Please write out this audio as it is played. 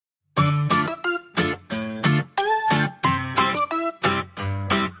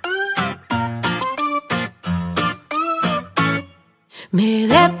Me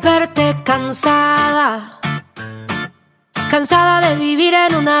desperté cansada, cansada de vivir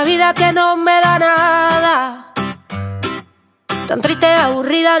en una vida que no me da nada. Tan triste,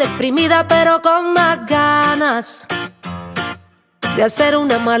 aburrida, deprimida, pero con más ganas de hacer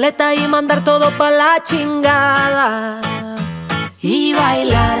una maleta y mandar todo pa' la chingada. Y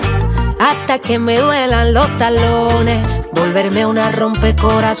bailar hasta que me duelan los talones, volverme una rompe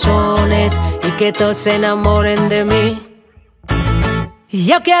corazones y que todos se enamoren de mí. Y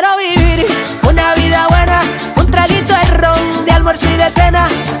yo quiero vivir una vida buena, un traguito de ron, de almuerzo y de cena.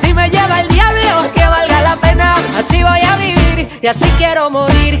 Si me lleva el diablo, que valga la pena. Así voy a vivir y así quiero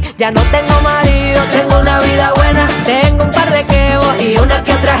morir. Ya no tengo marido, tengo una vida buena. Tengo un par de quebos y una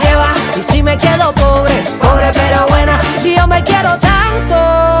que otra jeva. Y si me quedo pobre, pobre pero buena. Y yo me quiero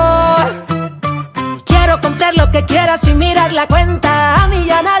tanto, quiero comprar lo que quiera sin mirar la cuenta. A mí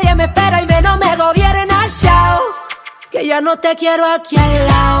ya nadie me espera y menos me gobierna, chao. Que ya no te quiero aquí al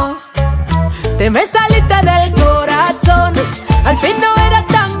lado. Te me saliste del corazón, al fin no eras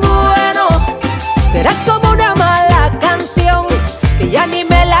tan bueno. Eras como una mala canción que ya ni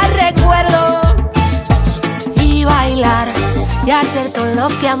me la recuerdo. Y bailar y hacer todo lo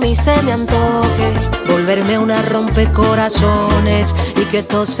que a mí se me antoje, volverme una rompecorazones y que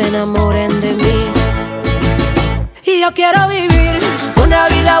todos se enamoren de mí. Y yo quiero vivir una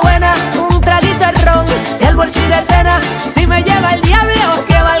vida buena, un traguito de ron, de almuerzo y de cena. Si me lleva el diablo,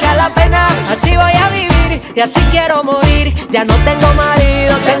 que valga la pena. Así voy a vivir y así quiero morir. Ya no tengo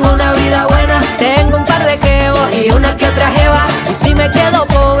marido, tengo una vida buena. Tengo un par de quebos y una que otra jeva. Y si me quedo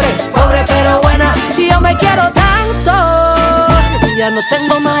pobre, pobre pero buena. Y yo me quiero tanto. Ya no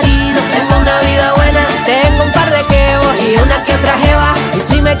tengo marido, tengo una vida buena. Tengo un par de quebos y una que otra jeva. Y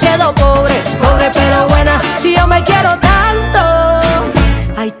si me quedo pobre, pobre pero buena. Y yo me quiero tanto.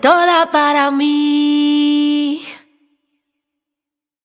 Hay toda para mí.